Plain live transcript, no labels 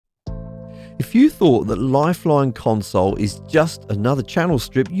If you thought that Lifeline Console is just another channel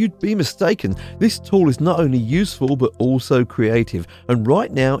strip, you'd be mistaken. This tool is not only useful but also creative, and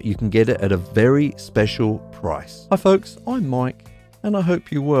right now you can get it at a very special price. Hi folks, I'm Mike, and I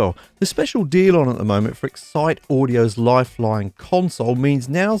hope you're well. The special deal on at the moment for Excite Audio's Lifeline Console means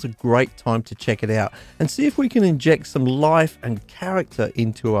now's a great time to check it out and see if we can inject some life and character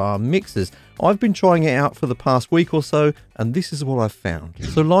into our mixes. I've been trying it out for the past week or so, and this is what I've found.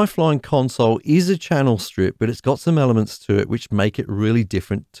 So Lifeline Console is a channel strip, but it's got some elements to it which make it really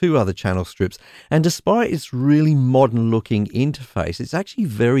different to other channel strips. And despite its really modern looking interface, it's actually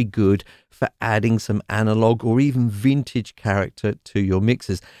very good for adding some analog or even vintage character to your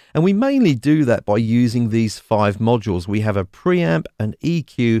mixes. And we mainly do that by using these 5 modules. We have a preamp, an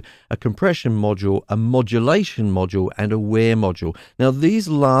EQ, a compression module, a modulation module, and a wear module. Now these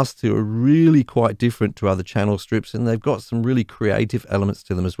last two are really quite different to other channel strips, and they've got some really creative elements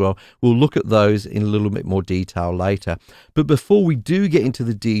to them as well. We'll look at those in a little bit more detail later. But before we do get into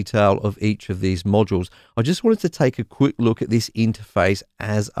the detail of each of these modules, I just wanted to take a quick look at this interface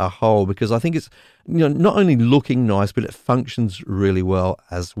as a whole, because I think it's, not only looking nice, but it functions really well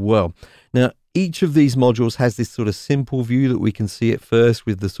as well. Now, each of these modules has this sort of simple view that we can see at first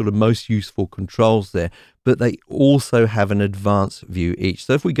with the sort of most useful controls there, but they also have an advanced view each.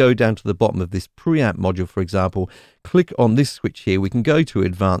 So if we go down to the bottom of this preamp module, for example, click on this switch here, we can go to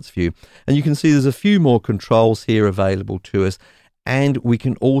advanced view, and you can see there's a few more controls here available to us. And we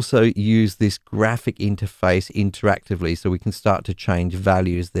can also use this graphic interface interactively, so we can start to change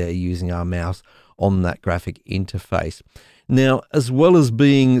values there using our mouse on that graphic interface. Now, as well as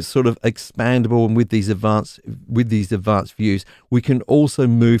being sort of expandable and with these advanced views, we can also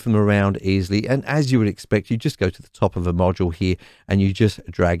move them around easily. And as you would expect, you just go to the top of a module here and you just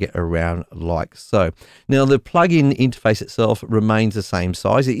drag it around like so. Now, the plugin interface itself remains the same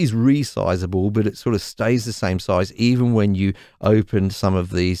size. It is resizable, but it sort of stays the same size even when you open some of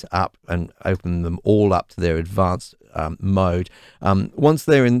these up and open them all up to their advanced mode. Once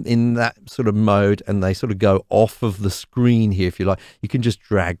they're in that sort of mode and they sort of go off of the screen here, if you like, you can just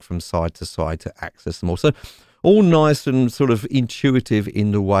drag from side to side to access them all. So all nice and sort of intuitive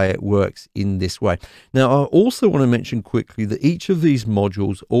in the way it works in this way. Now, I also want to mention quickly that each of these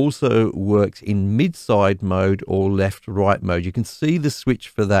modules also works in mid-side mode or left-right mode. You can see the switch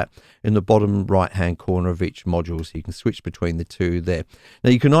for that in the bottom right-hand corner of each module, so you can switch between the two there. Now,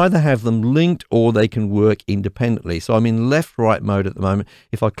 you can either have them linked or they can work independently. So I'm in left-right mode at the moment.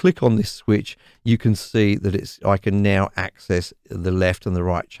 If I click on this switch, you can see that I can now access the left and the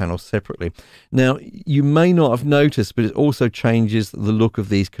right channel separately. Now, you may not have noticed, but it also changes the look of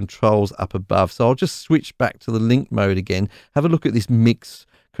these controls up above. So I'll just switch back to the link mode again. Have a look at this mix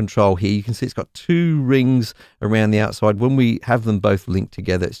control here. You can see it's got 2 rings around the outside. When we have them both linked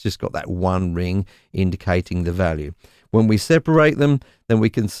together, it's just got that 1 ring indicating the value. When we separate them, then we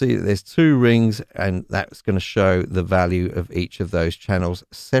can see that there's 2 rings, and that's going to show the value of each of those channels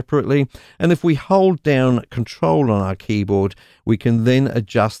separately. And if we hold down Control on our keyboard, we can then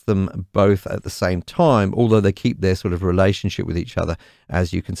adjust them both at the same time, although they keep their sort of relationship with each other,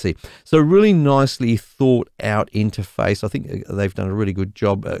 as you can see. So really nicely thought out interface. I think they've done a really good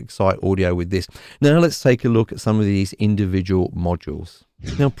job at Excite Audio with this. Now let's take a look at some of these individual modules.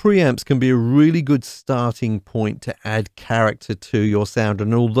 Now, preamps can be a really good starting point to add character to your sound,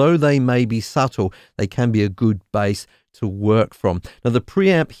 and although they may be subtle, they can be a good base to work from. Now, the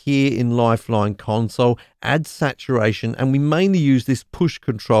preamp here in Lifeline Console adds saturation, and we mainly use this push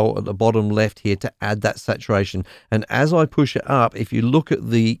control at the bottom left here to add that saturation. And as I push it up, if you look at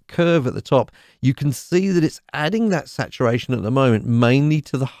the curve at the top, you can see that it's adding that saturation at the moment mainly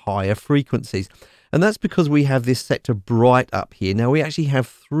to the higher frequencies. And that's because we have this set to bright up here. Now, we actually have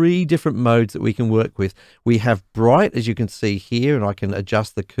 3 different modes that we can work with. We have bright, as you can see here, and I can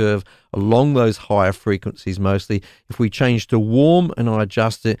adjust the curve along those higher frequencies mostly. If we change to warm and I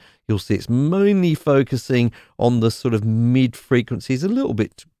adjust it, you'll see it's mainly focusing on the sort of mid frequencies, a little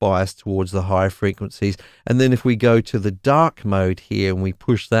bit biased towards the higher frequencies. And then if we go to the dark mode here and we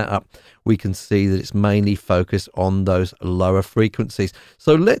push that up, we can see that it's mainly focused on those lower frequencies.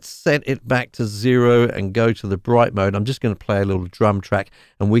 So let's set it back to 0 and go to the bright mode. I'm just going to play a little drum track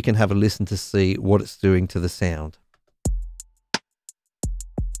and we can have a listen to see what it's doing to the sound.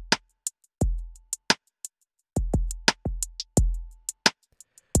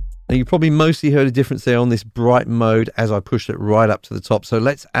 Now, you probably mostly heard a difference there on this bright mode as I pushed it right up to the top. So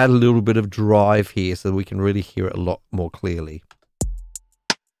let's add a little bit of drive here so that we can really hear it a lot more clearly.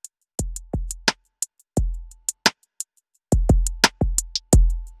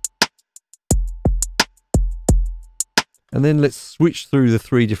 And then let's switch through the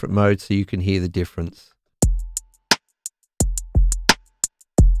 3 different modes so you can hear the difference.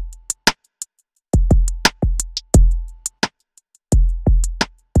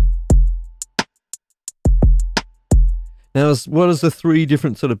 Now, as well as the 3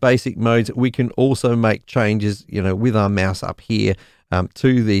 different sort of basic modes, we can also make changes, you know, with our mouse up here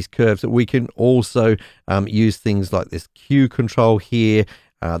to these curves. That we can also use things like this Q control here,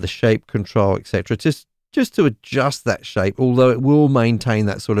 the shape control, etc. Just to adjust that shape, although it will maintain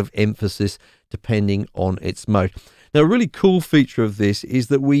that sort of emphasis depending on its mode. Now, a really cool feature of this is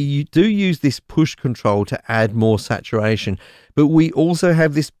that we do use this push control to add more saturation, but we also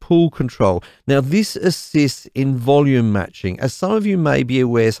have this pull control. Now, this assists in volume matching. As some of you may be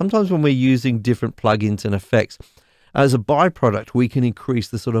aware, sometimes when we're using different plugins and effects, as a byproduct, we can increase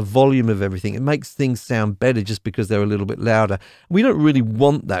the sort of volume of everything. It makes things sound better just because they're a little bit louder. We don't really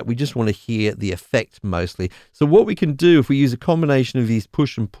want that. We just want to hear the effect mostly. So what we can do if we use a combination of these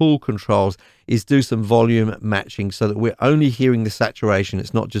push and pull controls is do some volume matching so that we're only hearing the saturation.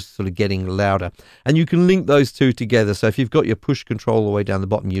 It's not just sort of getting louder. And you can link those two together. So if you've got your push control all the way down the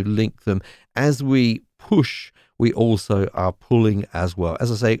bottom, you link them. As we push, we also are pulling as well.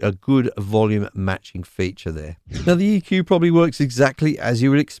 As I say, a good volume matching feature there. Now, the EQ probably works exactly as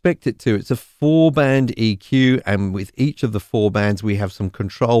you would expect it to. It's a 4-band EQ, and with each of the 4 bands, we have some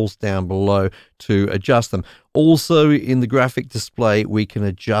controls down below to adjust them. Also, in the graphic display, we can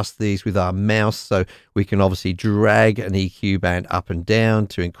adjust these with our mouse. So we can obviously drag an EQ band up and down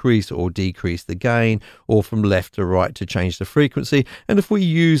to increase or decrease the gain, or from left to right to change the frequency. And if we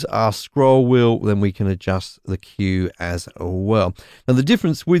use our scroll wheel, then we can adjust the Q as well. Now, the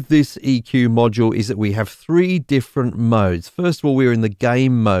difference with this EQ module is that we have 3 different modes. First of all, we're in the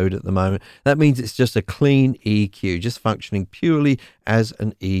game mode at the moment. That means it's just a clean EQ, just functioning purely as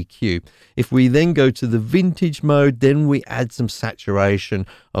an EQ. If we then go to the vintage mode, then we add some saturation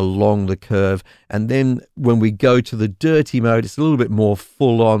along the curve. And then when we go to the dirty mode, it's a little bit more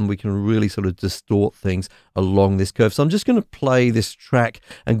full on. We can really sort of distort things along this curve. So I'm just going to play this track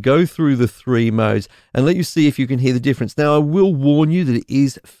and go through the 3 modes and let you see if you can hear the difference. Now, I will warn you that it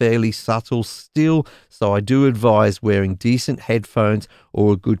is fairly subtle still, so I do advise wearing decent headphones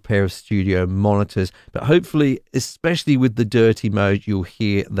or a good pair of studio monitors. But hopefully, especially with the dirty mode, you'll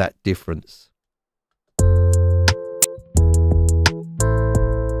hear that difference.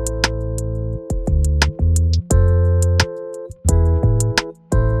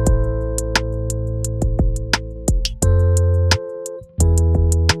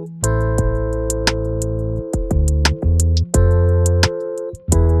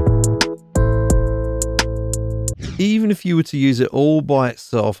 Even if you were to use it all by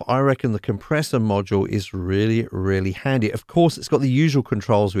itself, I reckon the compressor module is really, really handy. Of course, it's got the usual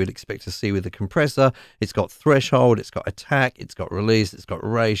controls we'd expect to see with the compressor. It's got threshold, it's got attack, it's got release, it's got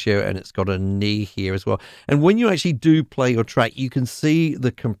ratio, and it's got a knee here as well. And when you actually do play your track, you can see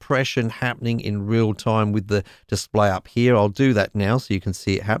the compression happening in real time with the display up here. I'll do that now so you can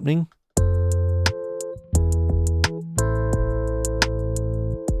see it happening.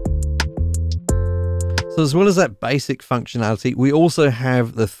 So as well as that basic functionality, we also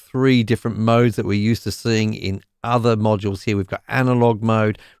have the 3 different modes that we're used to seeing in other modules here. We've got analog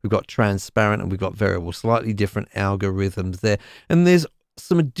mode, we've got transparent, and we've got variable, slightly different algorithms there. And there's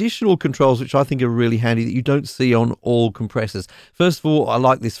some additional controls which I think are really handy that you don't see on all compressors. First of all, I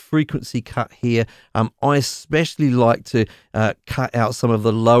like this frequency cut here. I especially like to cut out some of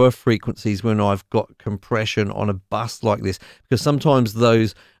the lower frequencies when I've got compression on a bus like this, because sometimes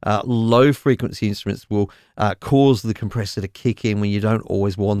those low frequency instruments will cause the compressor to kick in when you don't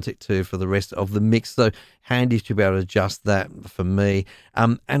always want it to for the rest of the mix. So handy to be able to adjust that for me.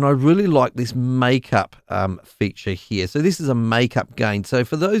 And I really like this makeup feature here. So this is a makeup gain. So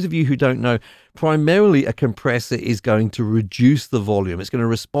for those of you who don't know, primarily a compressor is going to reduce the volume. It's going to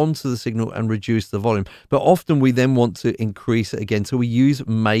respond to the signal and reduce the volume. But often we then want to increase it again. So we use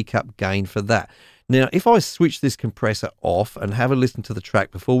makeup gain for that. Now, if I switch this compressor off and have a listen to the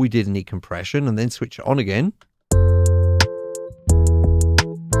track before we did any compression and then switch it on again,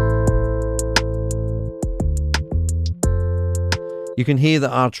 you can hear that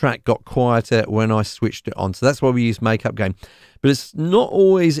our track got quieter when I switched it on. So that's why we use makeup gain. But it's not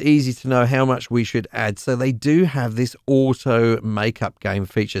always easy to know how much we should add. So they do have this auto makeup gain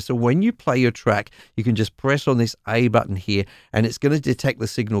feature. So when you play your track, you can just press on this A button here and it's going to detect the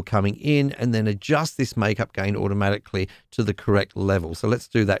signal coming in and then adjust this makeup gain automatically to the correct level. So let's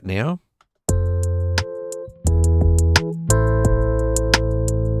do that now.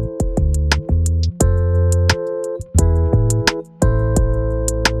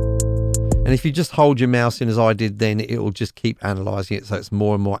 And if you just hold your mouse in as I did, then it will just keep analyzing it so it's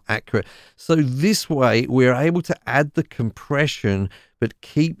more and more accurate. So this way we're able to add the compression but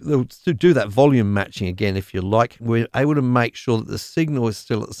to do that volume matching again, if you like. We're able to make sure that the signal is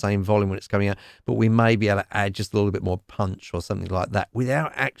still at the same volume when it's coming out, but we may be able to add just a little bit more punch or something like that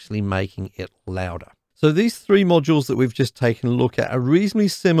without actually making it louder. So these three modules that we've just taken a look at are reasonably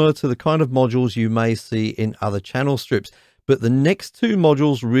similar to the kind of modules you may see in other channel strips. But the next two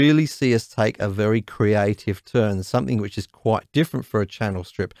modules really see us take a very creative turn, something which is quite different for a channel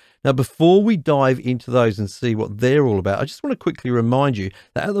strip. Now, before we dive into those and see what they're all about, I just want to quickly remind you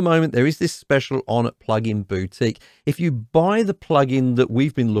that at the moment there is this special on at Plugin Boutique. If you buy the plugin that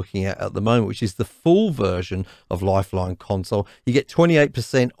we've been looking at the moment, which is the full version of Lifeline Console, you get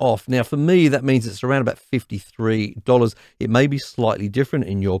 28% off. Now, for me, that means it's around about $53. It may be slightly different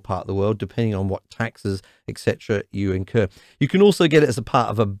in your part of the world, depending on what taxes, etc. you incur. You can also get it as a part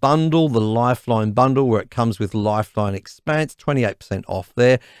of a bundle, the Lifeline bundle, where it comes with Lifeline Expanse, 28% off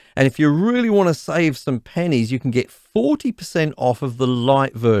there. And if you really want to save some pennies, you can get 40% off of the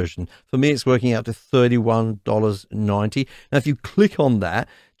light version. For me, it's working out to $31.90. Now, if you click on that,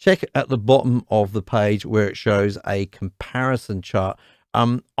 check at the bottom of the page where it shows a comparison chart.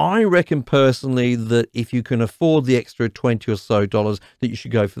 I reckon personally that if you can afford the extra $20 or so, that you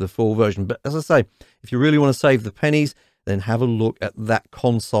should go for the full version. But as I say, if you really want to save the pennies, then have a look at that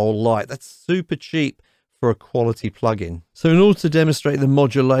console light. That's super cheap for a quality plugin. So in order to demonstrate the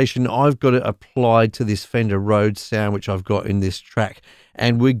modulation, I've got it applied to this Fender Rhodes sound, which I've got in this track.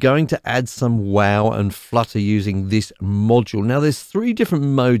 And we're going to add some wow and flutter using this module. Now, there's three different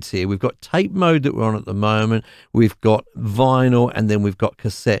modes here. We've got tape mode that we're on at the moment. We've got vinyl, and then we've got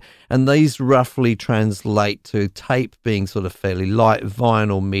cassette. And these roughly translate to tape being sort of fairly light,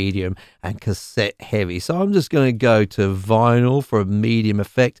 vinyl medium, and cassette heavy. So I'm just going to go to vinyl for a medium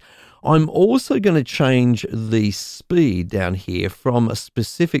effect. I'm also going to change the speed down here from a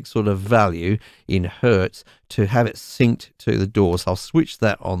specific sort of value in hertz to have it synced to the DAW. So I'll switch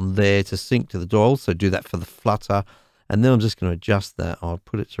that on there to sync to the DAW. I'll also do that for the flutter. And then I'm just going to adjust that. I'll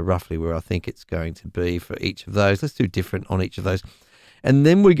put it to roughly where I think it's going to be for each of those. Let's do different on each of those. And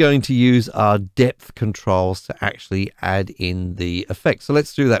then we're going to use our depth controls to actually add in the effect. So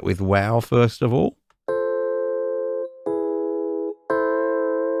let's do that with wow first of all.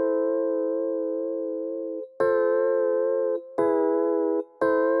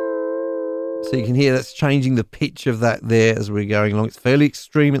 So you can hear that's changing the pitch of that there as we're going along. It's fairly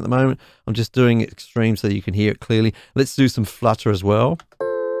extreme at the moment. I'm just doing it extreme so you can hear it clearly. Let's do some flutter as well.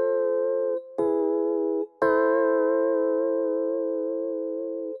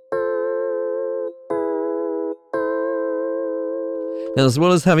 Now, as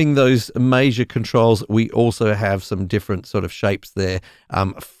well as having those major controls, we also have some different sort of shapes there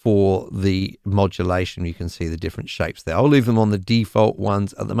for the modulation. You can see the different shapes there. I'll leave them on the default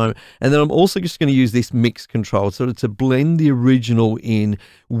ones at the moment. And then I'm also just going to use this mix control sort of to blend the original in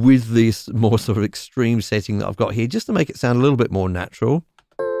with this more sort of extreme setting that I've got here, just to make it sound a little bit more natural.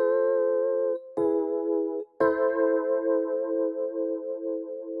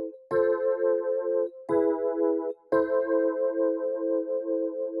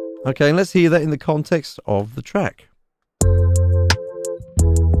 Okay, and let's hear that in the context of the track.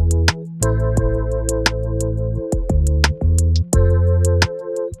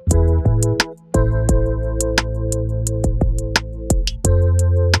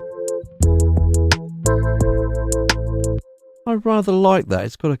 I rather like that.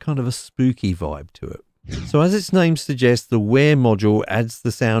 It's got a kind of a spooky vibe to it. So as its name suggests, the wear module adds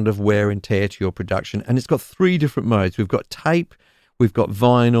the sound of wear and tear to your production, and it's got three different modes. We've got tape, we've got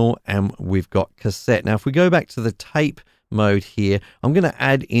vinyl, and we've got cassette. Now, if we go back to the tape mode here, I'm going to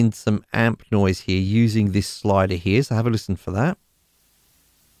add in some amp noise here using this slider here. So have a listen for that.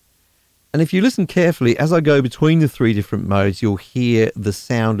 And if you listen carefully, as I go between the three different modes, you'll hear the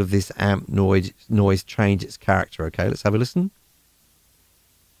sound of this amp noise change its character. Okay, let's have a listen.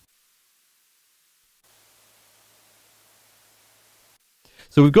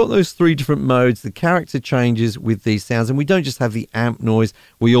 So we've got those three different modes. The character changes with these sounds, and we don't just have the amp noise,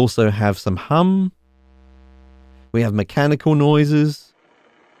 we also have some hum, we have mechanical noises,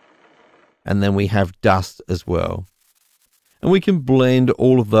 and then we have dust as well. And we can blend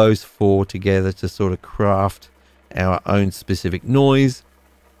all of those four together to sort of craft our own specific noise.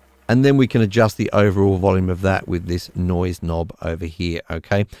 And then we can adjust the overall volume of that with this noise knob over here,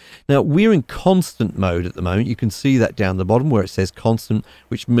 okay? Now, we're in constant mode at the moment. You can see that down the bottom where it says constant,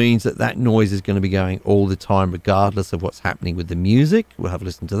 which means that that noise is going to be going all the time, regardless of what's happening with the music. We'll have a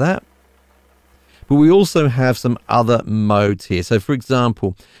listen to that. But we also have some other modes here. So for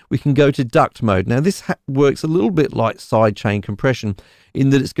example, we can go to duct mode. Now this works a little bit like sidechain compression in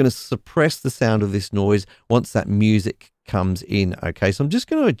that it's going to suppress the sound of this noise once that music comes in. Okay, so I'm just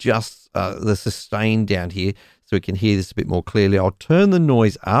going to adjust the sustain down here so we can hear this a bit more clearly. I'll turn the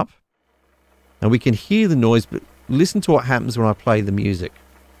noise up and we can hear the noise, but listen to what happens when I play the music.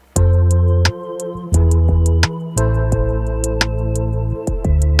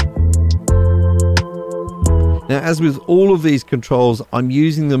 Now, as with all of these controls, I'm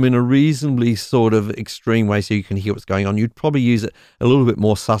using them in a reasonably sort of extreme way so you can hear what's going on. You'd probably use it a little bit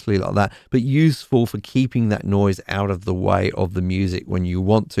more subtly like that, but useful for keeping that noise out of the way of the music when you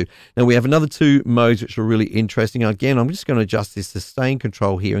want to. Now, we have another two modes which are really interesting. Again, I'm just going to adjust this sustain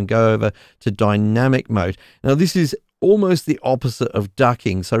control here and go over to dynamic mode. Now, this is almost the opposite of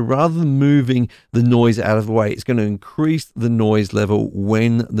ducking. So rather than moving the noise out of the way, it's going to increase the noise level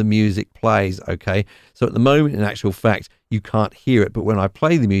when the music plays. Okay, so at the moment, in actual fact, you can't hear it, but when I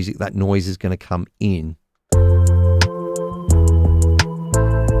play the music, that noise is going to come in.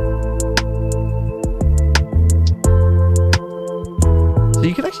 So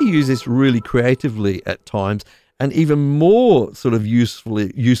you can actually use this really creatively at times. And even more sort of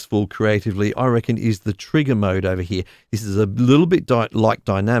useful creatively, I reckon, is the trigger mode over here. This is a little bit like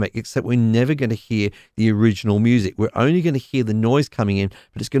dynamic, except we're never going to hear the original music. We're only going to hear the noise coming in,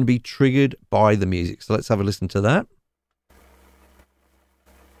 but it's going to be triggered by the music. So let's have a listen to that.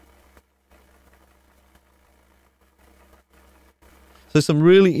 So some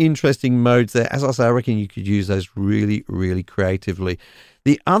really interesting modes there. As I say, I reckon you could use those really, really creatively.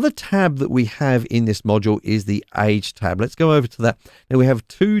 The other tab that we have in this module is the age tab. Let's go over to that. Now we have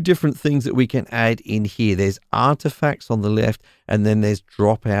two different things that we can add in here. There's artifacts on the left and then there's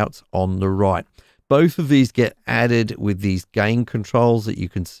dropouts on the right. Both of these get added with these gain controls that you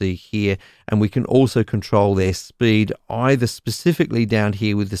can see here, and we can also control their speed either specifically down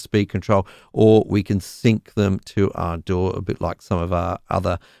here with the speed control, or we can sync them to our DAW a bit like some of our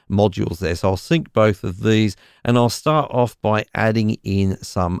other modules there. So I'll sync both of these and I'll start off by adding in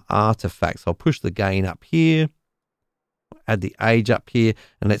some artifacts. I'll push the gain up here, add the age up here,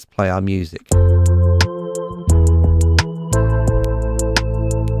 and let's play our music.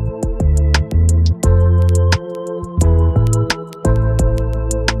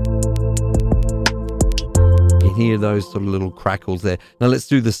 Hear those sort of little crackles there. Now let's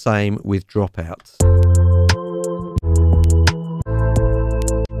do the same with dropouts.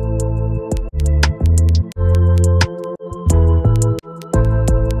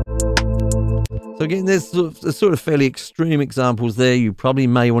 So again, there's sort of fairly extreme examples there. You probably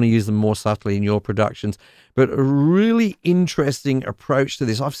may want to use them more subtly in your productions, but a really interesting approach to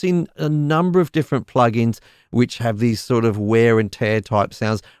this. I've seen a number of different plugins which have these sort of wear and tear type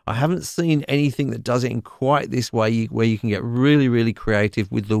sounds. I haven't seen anything that does it in quite this way, where you can get really, really creative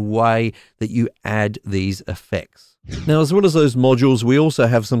with the way that you add these effects. Now, as well as those modules, we also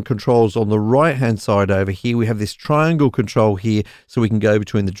have some controls on the right hand side over here. We have this triangle control here, so we can go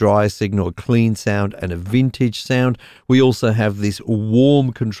between the dry signal, a clean sound, and a vintage sound. We also have this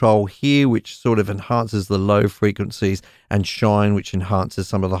warm control here, which sort of enhances the low frequencies, and shine, which enhances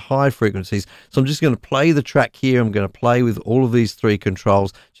some of the high frequencies. So I'm just going to play the track here. I'm going to play with all of these three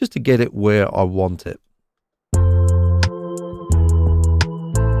controls just to get it where I want it.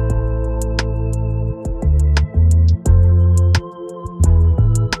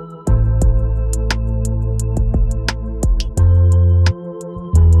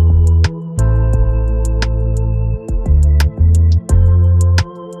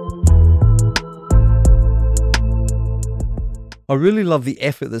 I really love the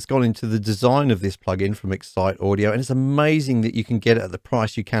effort that's gone into the design of this plugin from Excite Audio, and it's amazing that you can get it at the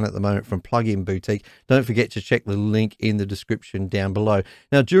price you can at the moment from Plugin Boutique. Don't forget to check the link in the description down below.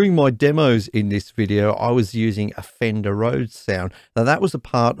 Now, during my demos in this video, I was using a Fender Rhodes sound. Now, that was a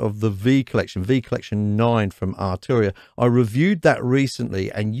part of the V Collection 9 from Arturia. I reviewed that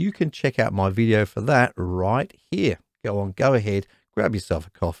recently, and you can check out my video for that right here. Go ahead, grab yourself a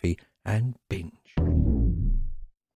coffee and binge.